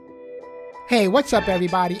Hey, what's up,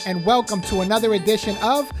 everybody, and welcome to another edition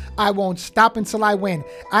of I Won't Stop Until I Win.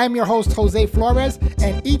 I am your host, Jose Flores,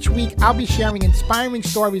 and each week I'll be sharing inspiring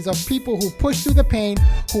stories of people who push through the pain,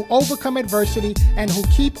 who overcome adversity, and who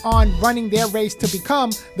keep on running their race to become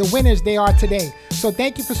the winners they are today. So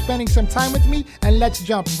thank you for spending some time with me, and let's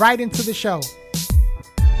jump right into the show.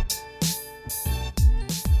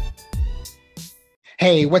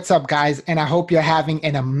 Hey, what's up, guys? And I hope you're having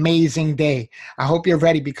an amazing day. I hope you're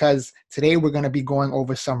ready because today we're going to be going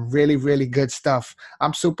over some really, really good stuff.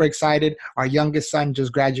 I'm super excited. Our youngest son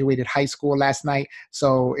just graduated high school last night,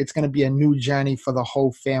 so it's going to be a new journey for the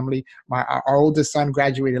whole family. Our oldest son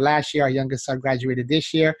graduated last year. Our youngest son graduated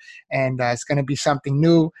this year, and it's going to be something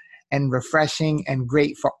new and refreshing and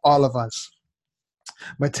great for all of us.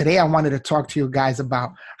 But today I wanted to talk to you guys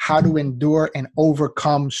about how to endure and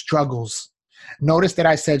overcome struggles. Notice that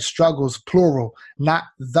I said struggles, plural, not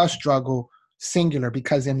the struggle, singular,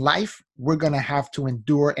 because in life, we're going to have to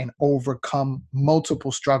endure and overcome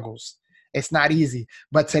multiple struggles. It's not easy.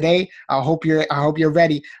 But today, I hope you're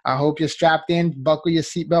ready. I hope you're strapped in, buckle your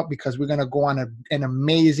seatbelt, because we're going to go on an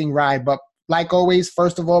amazing ride. But like always,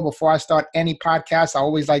 first of all, before I start any podcast, I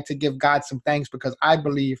always like to give God some thanks because I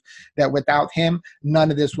believe that without him,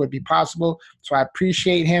 none of this would be possible. So I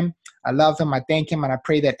appreciate him. I love him. I thank him. And I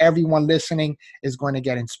pray that everyone listening is going to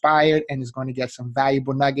get inspired and is going to get some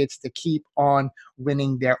valuable nuggets to keep on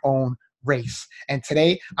winning their own race. And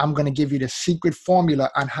today, I'm going to give you the secret formula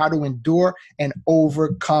on how to endure and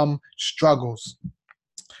overcome struggles,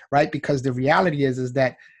 right? Because the reality is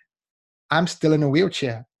that I'm still in a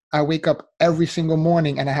wheelchair. I wake up every single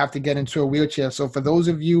morning and I have to get into a wheelchair. So for those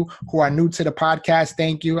of you who are new to the podcast,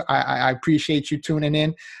 thank you. I appreciate you tuning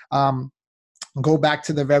in. Go back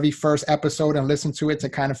to the very first episode and listen to it to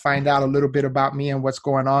kind of find out a little bit about me and what's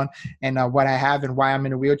going on and what I have and why I'm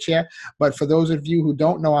in a wheelchair. But for those of you who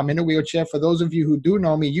don't know, I'm in a wheelchair. For those of you who do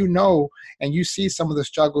know me, you know, and you see some of the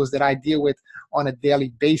struggles that I deal with on a daily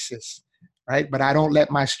basis, right? But I don't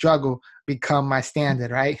let my struggle become my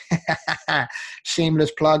standard, right?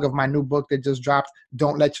 Shameless plug of my new book that just dropped.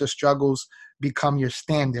 Don't let your struggles become your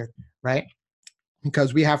standard, right?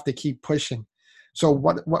 Because we have to keep pushing. So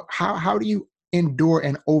how do you endure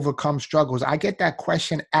and overcome struggles? I get that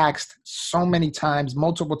question asked so many times,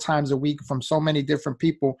 multiple times a week from so many different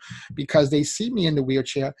people because they see me in the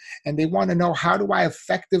wheelchair and they want to know, how do I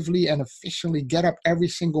effectively and efficiently get up every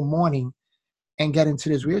single morning and get into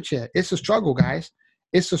this wheelchair? It's a struggle, guys.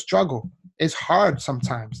 It's a struggle. It's hard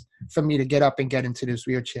sometimes for me to get up and get into this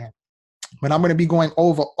wheelchair. But I'm going to be going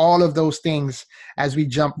over all of those things as we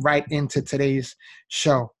jump right into today's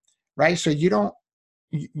show, right? So you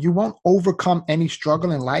won't overcome any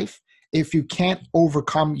struggle in life if you can't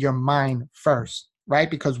overcome your mind first,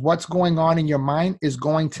 right? Because what's going on in your mind is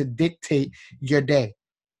going to dictate your day.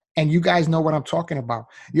 And you guys know what I'm talking about.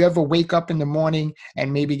 You ever wake up in the morning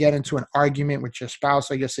and maybe get into an argument with your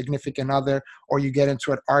spouse or your significant other, or you get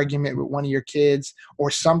into an argument with one of your kids,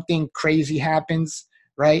 or something crazy happens,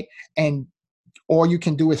 right? And all you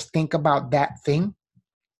can do is think about that thing,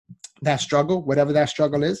 that struggle, whatever that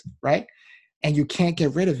struggle is, right? And you can't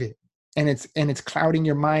get rid of it. And it's clouding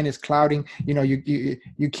your mind. It's clouding,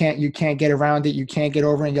 you can't get around it. You can't get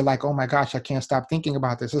over it. And you're like, oh my gosh, I can't stop thinking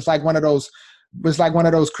about this. It's like one of those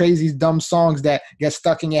crazy, dumb songs that get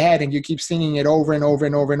stuck in your head and you keep singing it over and over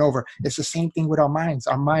and over and over. It's the same thing with our minds.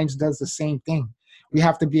 Our minds does the same thing. We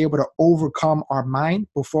have to be able to overcome our mind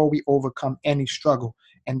before we overcome any struggle.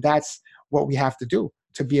 And that's what we have to do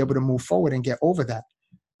to be able to move forward and get over that,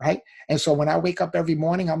 right? And so when I wake up every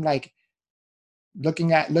morning, I'm like, I'm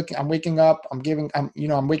waking up,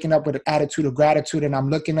 I'm waking up with an attitude of gratitude, and I'm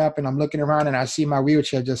looking up and I'm looking around and I see my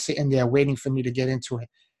wheelchair just sitting there waiting for me to get into it.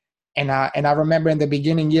 And I remember in the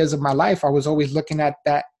beginning years of my life, I was always looking at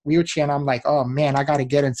that wheelchair and I'm like, oh man, I got to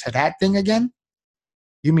get into that thing again.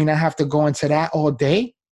 You mean I have to go into that all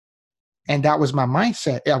day? And that was my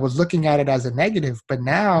mindset. I was looking at it as a negative. But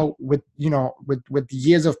now with the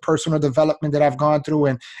years of personal development that I've gone through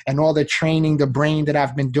and all the training, the brain that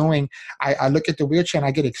I've been doing, I look at the wheelchair and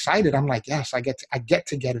I get excited. I'm like, yes, I get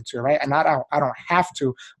to get into it, right? And I don't have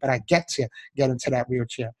to, but I get to get into that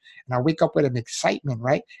wheelchair. And I wake up with an excitement,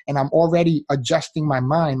 right? And I'm already adjusting my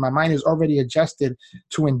mind. My mind is already adjusted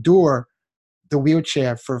to endure the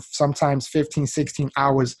wheelchair for sometimes 15, 16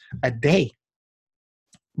 hours a day.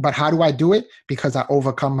 But how do I do it? Because I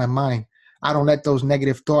overcome my mind. I don't let those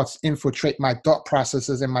negative thoughts infiltrate my thought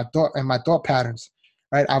processes and my thought patterns,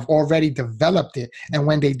 right? I've already developed it. And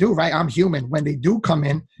when they do, right, I'm human. When they do come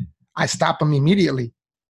in, I stop them immediately.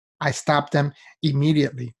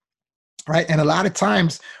 Right? And a lot of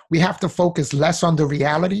times we have to focus less on the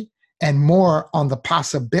reality and more on the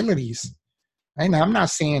possibilities, And I'm not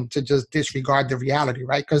saying to just disregard the reality,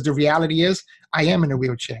 right? Because the reality is I am in a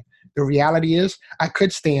wheelchair. The reality is I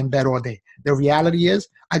could stay in bed all day. The reality is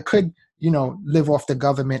I could, live off the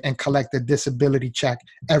government and collect a disability check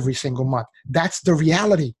every single month. That's the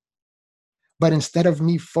reality. But instead of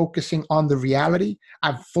me focusing on the reality,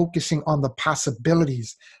 I'm focusing on the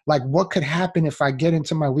possibilities. Like, what could happen if I get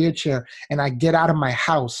into my wheelchair and I get out of my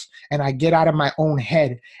house and I get out of my own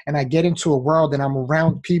head and I get into a world and I'm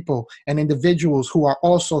around people and individuals who are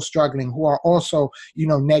also struggling, who are also,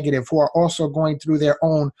 negative, who are also going through their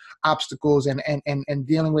own obstacles and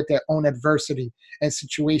dealing with their own adversity and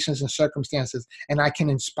situations and circumstances. And I can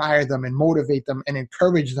inspire them and motivate them and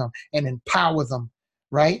encourage them and empower them,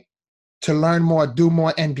 right? To learn more, do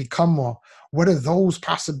more, and become more. What do those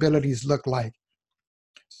possibilities look like?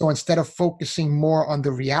 So instead of focusing more on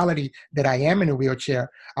the reality that I am in a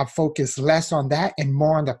wheelchair, I focus less on that and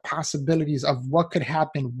more on the possibilities of what could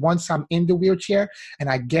happen once I'm in the wheelchair and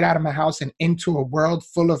I get out of my house and into a world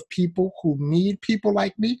full of people who need people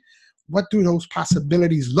like me. What do those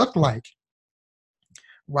possibilities look like?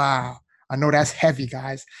 Wow. I know that's heavy,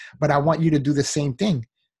 guys, but I want you to do the same thing.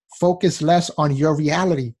 Focus less on your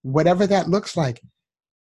reality, whatever that looks like,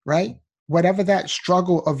 right? Whatever that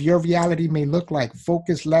struggle of your reality may look like,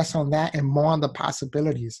 focus less on that and more on the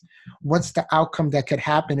possibilities. What's the outcome that could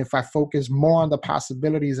happen if I focus more on the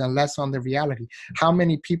possibilities and less on the reality? How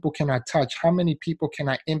many people can I touch? How many people can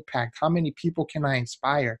I impact? How many people can I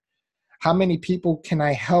inspire? How many people can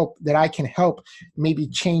I help that I can help maybe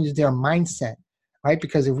change their mindset? Right?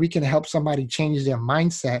 Because if we can help somebody change their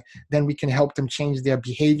mindset, then we can help them change their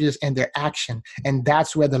behaviors and their action. And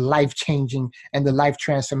that's where the life changing and the life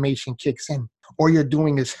transformation kicks in. All you're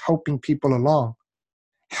doing is helping people along,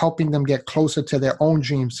 helping them get closer to their own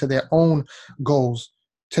dreams, to their own goals,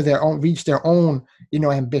 to their own, reach their own,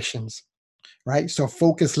 ambitions. Right? So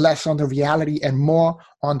focus less on the reality and more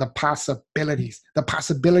on the possibilities. The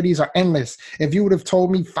possibilities are endless. If you would have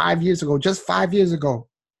told me 5 years ago, just 5 years ago,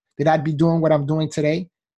 that I'd be doing what I'm doing today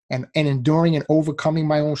and enduring and overcoming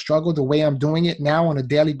my own struggle the way I'm doing it now on a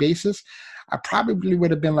daily basis, I probably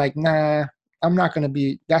would have been like, nah, I'm not going to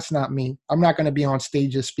be, that's not me. I'm not going to be on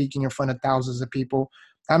stages speaking in front of thousands of people.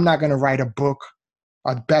 I'm not going to write a book,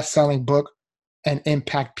 a best-selling book, and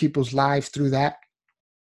impact people's lives through that.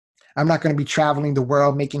 I'm not going to be traveling the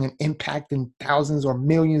world making an impact in thousands or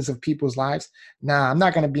millions of people's lives. Nah, I'm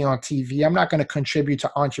not going to be on TV. I'm not going to contribute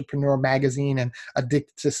to Entrepreneur Magazine and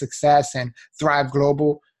Addicted to Success and Thrive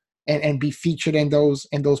Global and be featured in those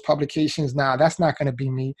publications. Nah, that's not going to be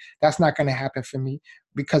me. That's not going to happen for me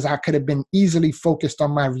because I could have been easily focused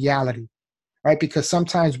on my reality, right? Because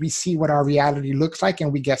sometimes we see what our reality looks like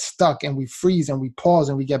and we get stuck and we freeze and we pause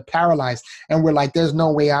and we get paralyzed and we're like, there's no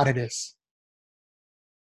way out of this.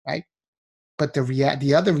 Right? But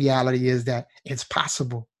the other reality is that it's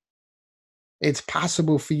possible. It's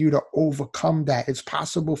possible for you to overcome that. It's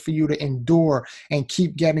possible for you to endure and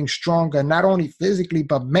keep getting stronger, not only physically,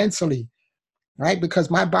 but mentally, right? Because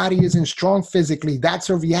my body isn't strong physically. That's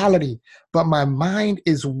a reality. But my mind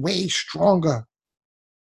is way stronger.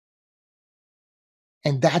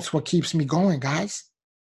 And that's what keeps me going, guys.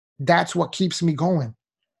 That's what keeps me going.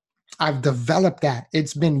 I've developed that.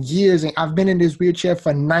 It's been years, and I've been in this wheelchair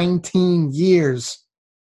for 19 years.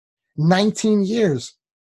 19 years.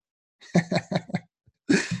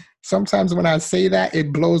 Sometimes when I say that,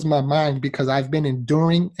 it blows my mind because I've been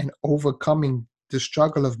enduring and overcoming the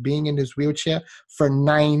struggle of being in this wheelchair for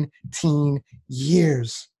 19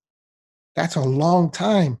 years. That's a long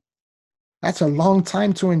time. That's a long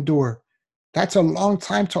time to endure. That's a long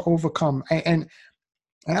time to overcome. And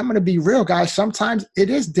I'm going to be real, guys. Sometimes it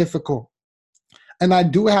is difficult. And I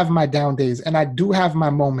do have my down days and I do have my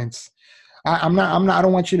moments. I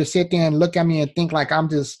don't want you to sit there and look at me and think like I'm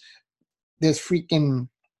just this freaking,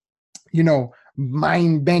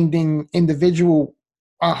 mind-bending individual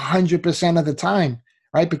 100% of the time,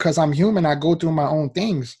 right? Because I'm human. I go through my own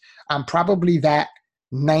things. I'm probably that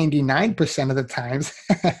 99% of the times.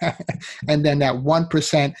 And then that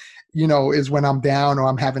 1%, is when I'm down or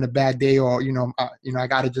I'm having a bad day or, I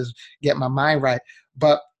got to just get my mind right.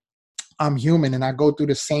 But I'm human and I go through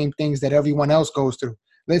the same things that everyone else goes through.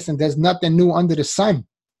 Listen, there's nothing new under the sun.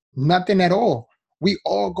 Nothing at all. We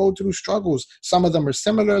all go through struggles. Some of them are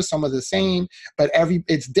similar, some are the same, but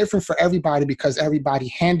it's different for everybody because everybody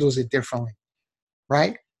handles it differently,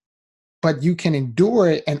 right? But you can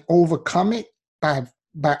endure it and overcome it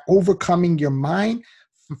by overcoming your mind,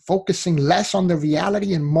 focusing less on the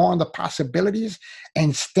reality and more on the possibilities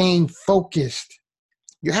and staying focused.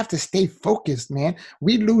 You have to stay focused, man.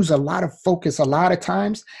 We lose a lot of focus a lot of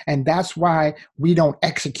times, and that's why we don't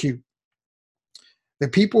execute. The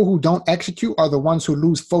people who don't execute are the ones who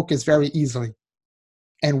lose focus very easily.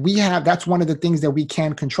 And that's one of the things that we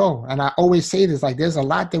can control. And I always say this, like, there's a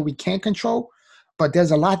lot that we can't control, but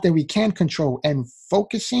there's a lot that we can control. And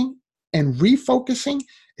focusing and refocusing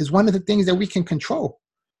is one of the things that we can control.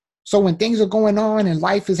 So when things are going on and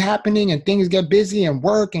life is happening and things get busy and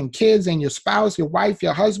work and kids and your spouse, your wife,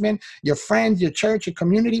 your husband, your friends, your church, your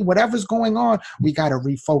community, whatever's going on, we got to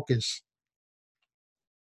refocus,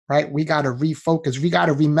 right? We got to refocus. We got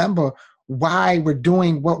to remember why we're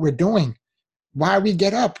doing what we're doing, why we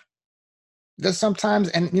get up. There's sometimes,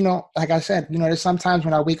 and like I said, there's sometimes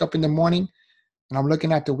when I wake up in the morning and I'm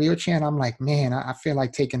looking at the wheelchair and I'm like, man, I feel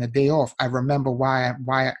like taking a day off. I remember why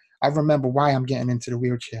I'm getting into the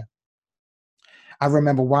wheelchair. I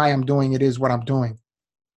remember why I'm doing it is what I'm doing.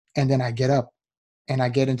 And then I get up and I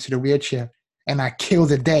get into the wheelchair and I kill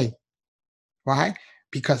the day. Why?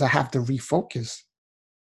 Because I have to refocus.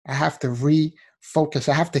 I have to refocus.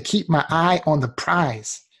 I have to keep my eye on the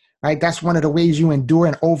prize, right? That's one of the ways you endure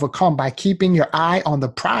and overcome, by keeping your eye on the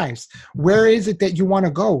prize. Where is it that you want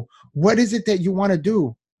to go? What is it that you want to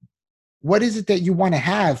do? What is it that you want to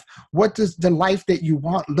have? What does the life that you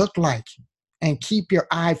want look like? And keep your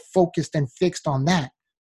eye focused and fixed on that,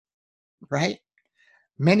 right?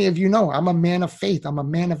 Many of you know I'm a man of faith. I'm a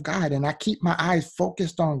man of God, and I keep my eyes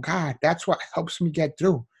focused on God. That's what helps me get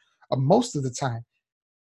through most of the time.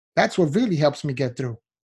 That's what really helps me get through,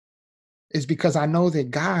 is because I know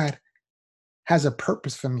that God has a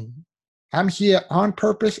purpose for me. I'm here on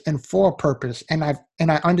purpose and for a purpose. And I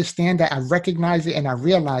understand that. I recognize it and I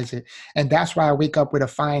realize it. And that's why I wake up with a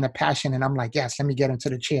fire and a passion. And I'm like, yes, let me get into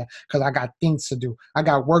the chair because I got things to do. I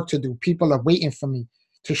got work to do. People are waiting for me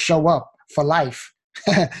to show up for life.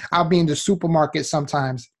 I'll be in the supermarket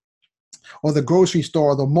sometimes, or the grocery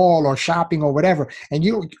store, or the mall, or shopping, or whatever. And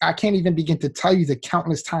I can't even begin to tell you the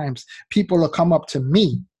countless times people will come up to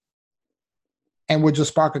me and we'll just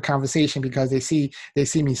spark a conversation because they see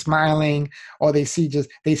me smiling, or they see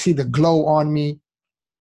the glow on me.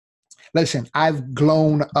 Listen, I've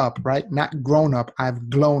grown up, right? Not grown up. I've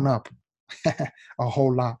grown up a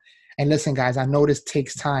whole lot. And listen, guys, I know this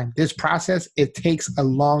takes time. This process, it takes a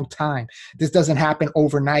long time. This doesn't happen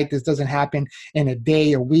overnight. This doesn't happen in a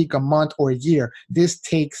day, a week, a month, or a year. This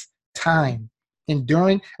takes time.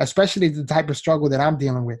 Enduring, especially the type of struggle that I'm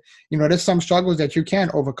dealing with. There's some struggles that you can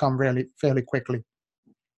overcome fairly quickly,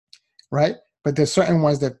 right? But there's certain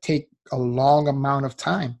ones that take a long amount of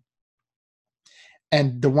time.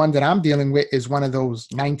 And the one that I'm dealing with is one of those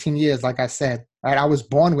 19 years, like I said, right? I was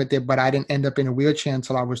born with it, but I didn't end up in a wheelchair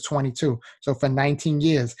until I was 22. So for 19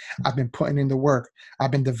 years, I've been putting in the work.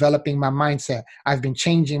 I've been developing my mindset. I've been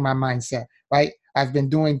changing my mindset, right? I've been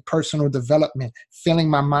doing personal development, filling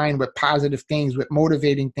my mind with positive things, with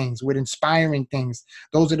motivating things, with inspiring things.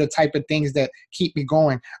 Those are the type of things that keep me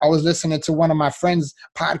going. I was listening to one of my friends'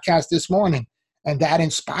 podcasts this morning, and that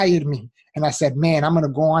inspired me. And I said, man, I'm going to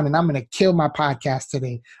go on and I'm going to kill my podcast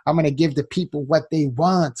today. I'm going to give the people what they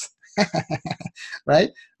want, right?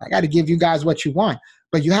 I got to give you guys what you want,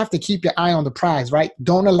 but you have to keep your eye on the prize, right?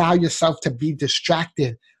 Don't allow yourself to be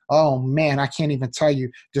distracted. Oh man, I can't even tell you.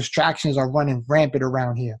 Distractions are running rampant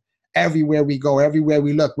around here. Everywhere we go, everywhere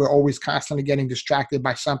we look, we're always constantly getting distracted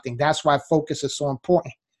by something. That's why focus is so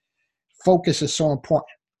important. Focus is so important.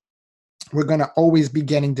 We're going to always be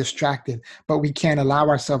getting distracted, but we can't allow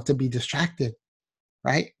ourselves to be distracted,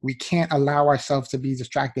 right? We can't allow ourselves to be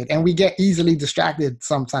distracted. And we get easily distracted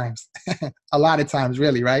sometimes. A lot of times,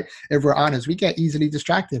 really, right? If we're honest, we get easily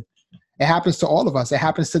distracted. It happens to all of us. It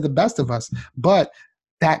happens to the best of us. But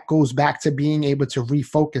that goes back to being able to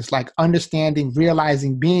refocus, like understanding,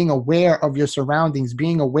 realizing, being aware of your surroundings,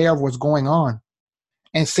 being aware of what's going on,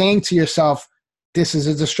 and saying to yourself, this is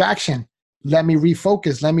a distraction. Let me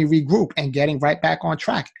refocus, let me regroup, and getting right back on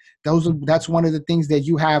track. That's one of the things that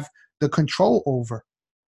you have the control over,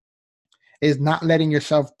 is not letting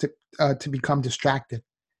yourself to become distracted,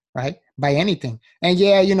 right, by anything. And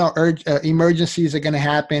yeah, emergencies are going to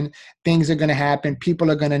happen. Things are going to happen.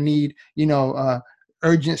 People are going to need,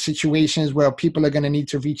 urgent situations where people are going to need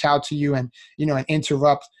to reach out to you and, and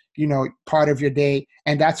interrupt, part of your day.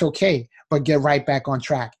 And that's okay, but get right back on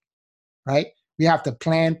track, right? We have to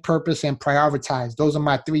plan, purpose, and prioritize. Those are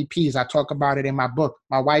my 3 Ps. I talk about it in my book.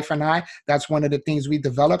 My wife and I, that's one of the things we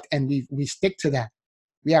developed, and we stick to that.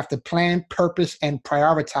 We have to plan, purpose, and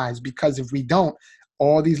prioritize, because if we don't,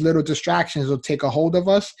 all these little distractions will take a hold of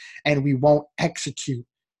us and we won't execute,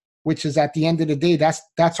 which is, at the end of the day,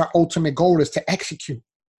 that's our ultimate goal, is to execute.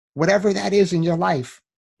 Whatever that is in your life,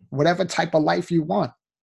 whatever type of life you want,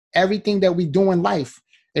 everything that we do in life.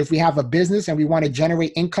 If we have a business and we want to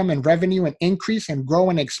generate income and revenue and increase and grow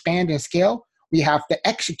and expand and scale, we have to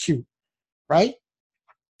execute, right?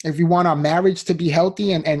 If we want our marriage to be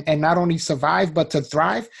healthy and not only survive, but to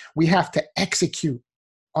thrive, we have to execute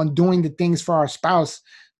on doing the things for our spouse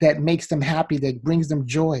that makes them happy, that brings them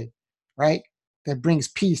joy, right? That brings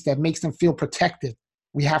peace, that makes them feel protected.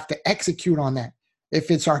 We have to execute on that. If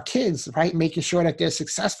it's our kids, right, making sure that they're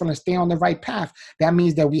successful and stay on the right path, that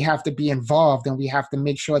means that we have to be involved and we have to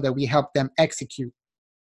make sure that we help them execute,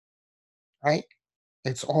 right?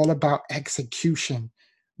 It's all about execution.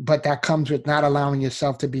 But that comes with not allowing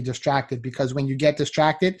yourself to be distracted, because when you get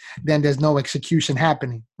distracted, then there's no execution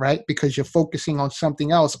happening, right? Because you're focusing on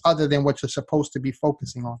something else other than what you're supposed to be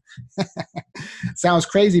focusing on. Sounds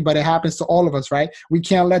crazy, but it happens to all of us, right? We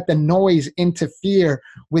can't let the noise interfere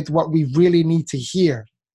with what we really need to hear.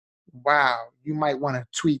 Wow, you might want to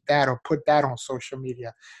tweet that or put that on social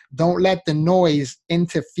media. Don't let the noise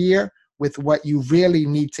interfere with what you really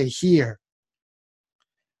need to hear,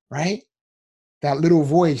 right? That little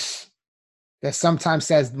voice that sometimes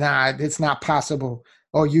says, nah, it's not possible,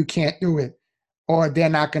 or you can't do it, or they're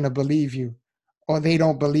not going to believe you, or they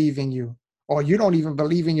don't believe in you, or you don't even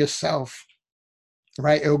believe in yourself,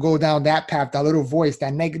 right? It'll go down that path. That little voice,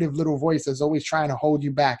 that negative little voice is always trying to hold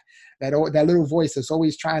you back. That little voice is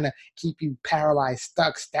always trying to keep you paralyzed,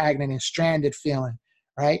 stuck, stagnant, and stranded feeling,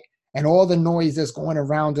 right? And all the noise that's going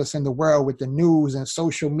around us in the world with the news and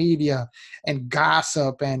social media and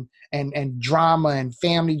gossip and drama and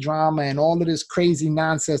family drama and all of this crazy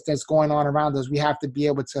nonsense that's going on around us, we have to be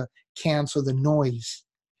able to cancel the noise,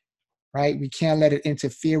 right? We can't let it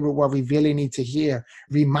interfere with what we really need to hear.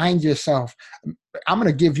 Remind yourself. I'm going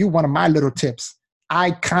to give you one of my little tips.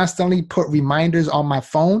 I constantly put reminders on my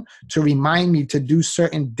phone to remind me to do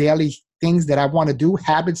certain daily things that I want to do,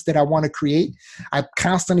 habits that I want to create. I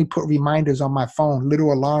constantly put reminders on my phone,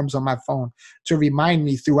 little alarms on my phone to remind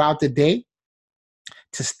me throughout the day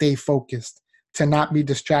to stay focused, to not be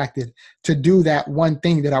distracted, to do that one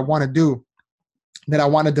thing that I want to do, that I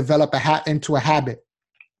want to develop into a habit,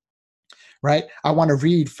 right? I want to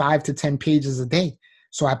read 5 to 10 pages a day.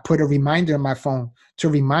 So I put a reminder on my phone to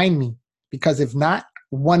remind me, because if not,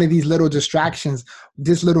 one of these little distractions,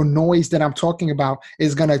 this little noise that I'm talking about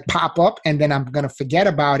is going to pop up, and then I'm going to forget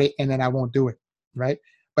about it, and then I won't do it, right?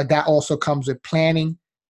 But that also comes with planning,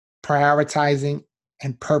 prioritizing,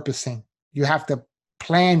 and purposing. You have to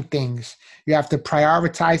plan things, you have to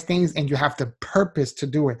prioritize things, and you have to purpose to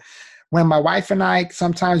do it. When my wife and I,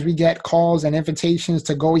 sometimes we get calls and invitations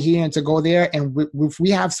to go here and to go there, and if we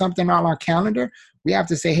have something on our calendar, we have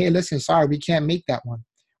to say, hey, listen, sorry, we can't make that one.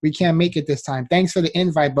 We can't make it this time. Thanks for the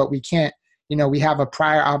invite, but we can't. We have a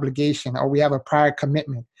prior obligation, or we have a prior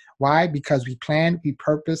commitment. Why? Because we plan, we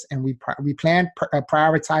purpose, and we plan,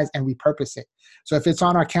 prioritize, and we purpose it. So if it's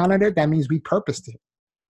on our calendar, that means we purposed it.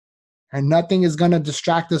 And nothing is going to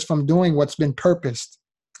distract us from doing what's been purposed,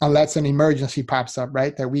 unless an emergency pops up,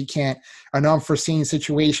 right? That we can't, an unforeseen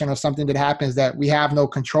situation or something that happens that we have no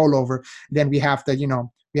control over, then we have to,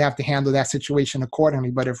 we have to handle that situation accordingly.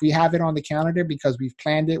 But if we have it on the calendar because we've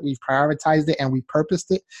planned it, we've prioritized it, and we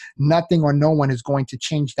purposed it, nothing or no one is going to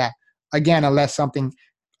change that. Again, unless something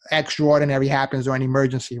extraordinary happens or an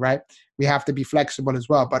emergency, right? We have to be flexible as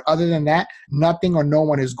well. But other than that, nothing or no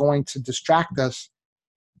one is going to distract us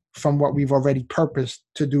from what we've already purposed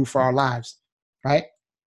to do for our lives, right?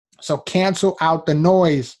 So cancel out the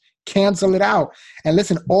noise, cancel it out. And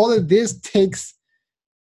listen, all of this takes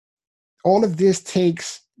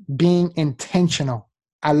being intentional.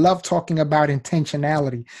 I love talking about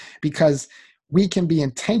intentionality, because we can be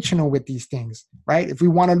intentional with these things, right? If we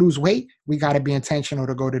want to lose weight, we got to be intentional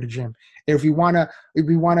to go to the gym. If we want to,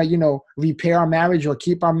 repair our marriage or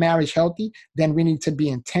keep our marriage healthy, then we need to be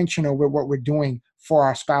intentional with what we're doing for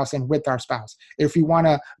our spouse and with our spouse. If we want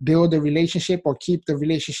to build a relationship or keep the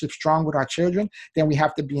relationship strong with our children, then we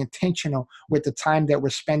have to be intentional with the time that we're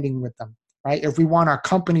spending with them, right? If we want our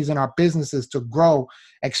companies and our businesses to grow,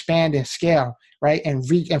 expand, and scale, right, and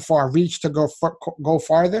for our reach to go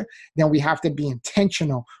farther, then we have to be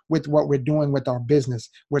intentional with what we're doing with our business,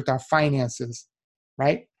 with our finances,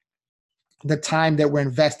 right? The time that we're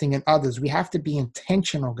investing in others. We have to be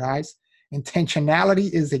intentional, guys.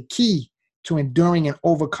 Intentionality is the key to enduring and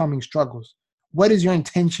overcoming struggles. What is your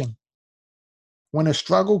intention? When a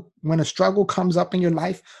struggle comes up in your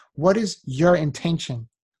life, what is your intention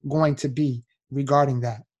going to be regarding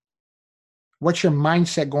that? What's your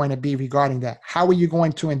mindset going to be regarding that? How are you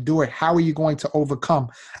going to endure it? How are you going to overcome?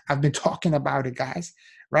 I've been talking about it, guys,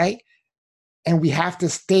 right? And we have to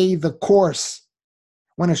stay the course.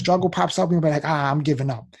 When a struggle pops up, we'll be like, I'm giving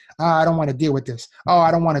up. I don't want to deal with this. Oh,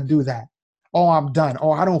 I don't want to do that. Oh, I'm done.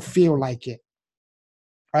 Oh, I don't feel like it.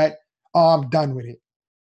 Right? Oh, I'm done with it.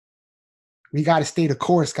 We got to stay the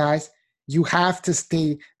course, guys. You have to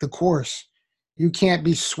stay the course. You can't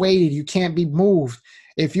be swayed. You can't be moved.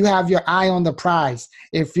 If you have your eye on the prize,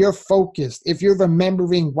 if you're focused, if you're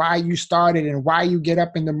remembering why you started and why you get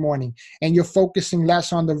up in the morning, and you're focusing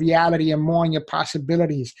less on the reality and more on your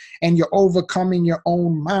possibilities, and you're overcoming your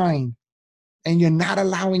own mind, and you're not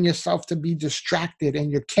allowing yourself to be distracted,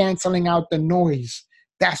 and you're canceling out the noise,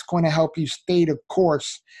 that's going to help you stay the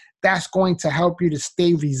course. That's going to help you to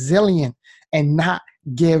stay resilient and not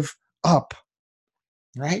give up,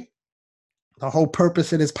 right? The whole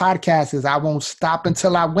purpose of this podcast is I won't stop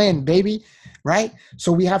until I win, baby, right?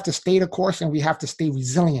 So we have to stay the course and we have to stay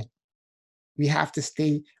resilient. We have to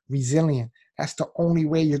stay resilient. That's the only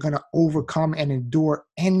way you're going to overcome and endure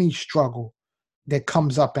any struggle that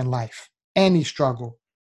comes up in life, any struggle.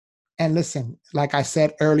 And listen, like I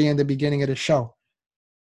said earlier in the beginning of the show,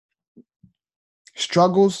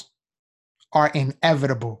 struggles are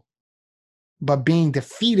inevitable, but being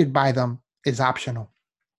defeated by them is optional.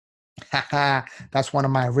 That's one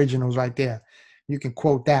of my originals right there. You can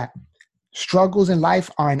quote that. Struggles in life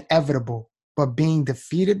are inevitable, but being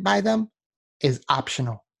defeated by them is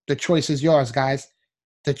optional. The choice is yours, guys.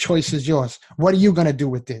 The choice is yours. What are you going to do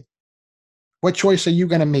with it? What choice are you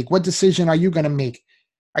going to make? What decision are you going to make?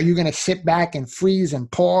 Are you going to sit back and freeze and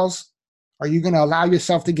pause? Are you going to allow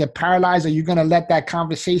yourself to get paralyzed? Are you going to let that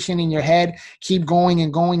conversation in your head keep going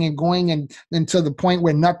and going and going and until the point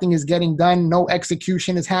where nothing is getting done, no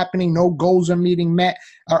execution is happening, no goals are being met,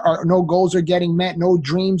 or no goals are getting met, no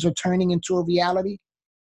dreams are turning into a reality?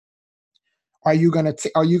 Are you going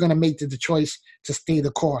to make the choice to stay the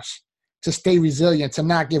course, to stay resilient, to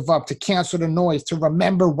not give up, to cancel the noise, to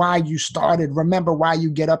remember why you started, remember why you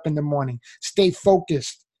get up in the morning, stay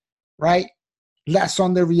focused, right? Less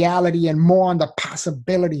on the reality and more on the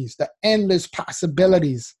possibilities, the endless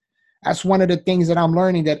possibilities. That's one of the things that I'm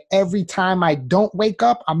learning, that every time I don't wake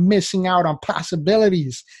up, I'm missing out on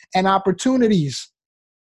possibilities and opportunities.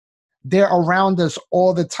 They're around us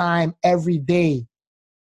all the time, every day,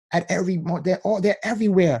 they're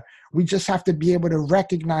everywhere. We just have to be able to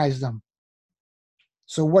recognize them.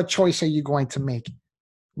 So what choice are you going to make?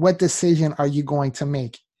 What decision are you going to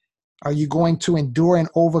make? Are you going to endure and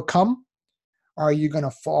overcome? Or are you going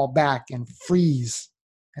to fall back and freeze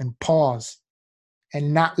and pause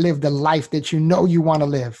and not live the life that you know you want to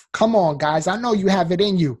live? Come on, guys. I know you have it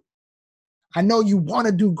in you. I know you want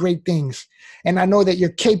to do great things. And I know that you're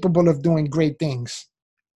capable of doing great things.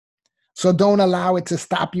 So don't allow it to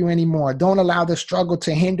stop you anymore. Don't allow the struggle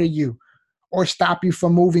to hinder you or stop you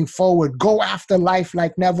from moving forward. Go after life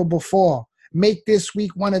like never before. Make this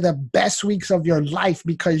week one of the best weeks of your life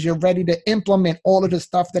because you're ready to implement all of the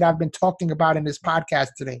stuff that I've been talking about in this podcast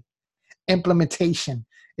today. Implementation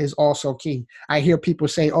is also key. I hear people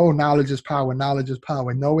say, oh, knowledge is power. Knowledge is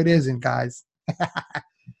power. No, it isn't, guys.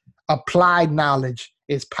 Applied knowledge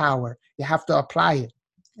is power. You have to apply it.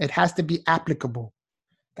 It has to be applicable.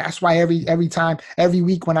 That's why every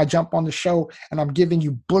week when I jump on the show and I'm giving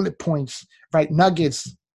you bullet points, right,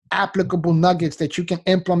 nuggets, applicable nuggets that you can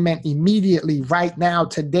implement immediately, right now,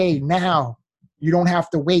 today, now. You don't have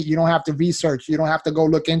to wait. You don't have to research. You don't have to go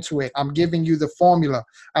look into it. I'm giving you the formula.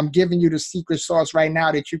 I'm giving you the secret sauce right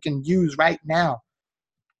now that you can use right now.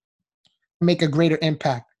 Make a greater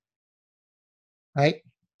impact, right?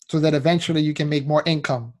 So that eventually you can make more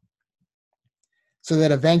income. So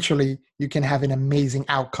that eventually you can have an amazing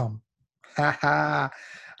outcome.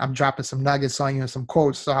 I'm dropping some nuggets on you and some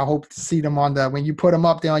quotes. So I hope to see them when you put them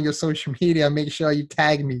up there on your social media, make sure you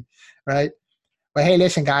tag me, right? But hey,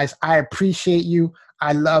 listen, guys, I appreciate you.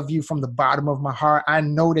 I love you from the bottom of my heart. I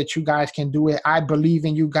know that you guys can do it. I believe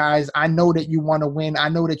in you guys. I know that you want to win. I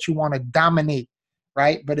know that you want to dominate,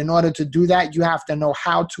 right? But in order to do that, you have to know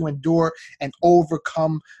how to endure and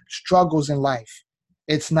overcome struggles in life.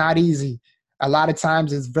 It's not easy. A lot of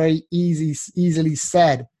times it's very easily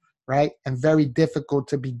said, right? And very difficult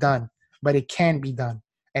to be done, but it can be done.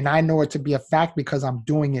 And I know it to be a fact because I'm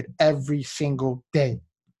doing it every single day.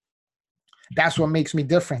 That's what makes me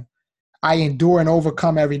different. I endure and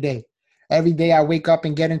overcome every day. Every day I wake up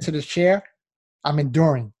and get into the chair, I'm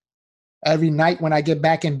enduring. Every night when I get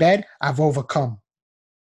back in bed, I've overcome.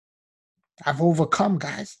 I've overcome,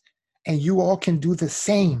 guys. And you all can do the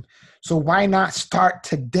same. So why not start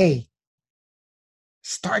today?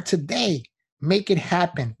 Start today. Make it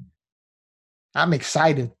happen. I'm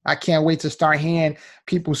excited. I can't wait to start hearing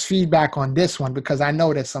people's feedback on this one because I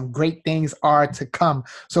know that some great things are to come.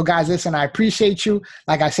 So guys, listen, I appreciate you.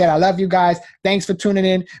 Like I said, I love you guys. Thanks for tuning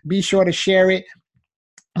in. Be sure to share it.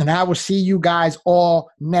 And I will see you guys all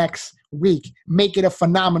next week. Make it a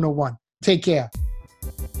phenomenal one. Take care.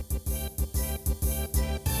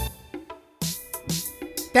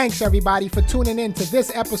 Thanks everybody for tuning in to this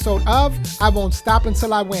episode of I Won't Stop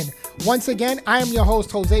Until I Win. Once again, I am your host,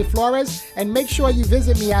 Jose Flores, and make sure you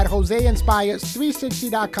visit me at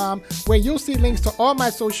joseinspires360.com, where you'll see links to all my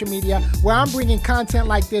social media, where I'm bringing content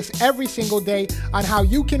like this every single day on how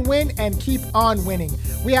you can win and keep on winning.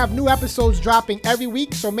 We have new episodes dropping every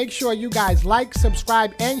week, so make sure you guys like,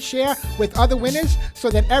 subscribe, and share with other winners so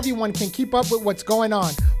that everyone can keep up with what's going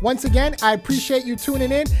on. Once again, I appreciate you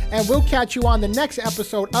tuning in, and we'll catch you on the next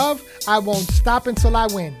episode of I Won't Stop Until I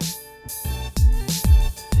Win.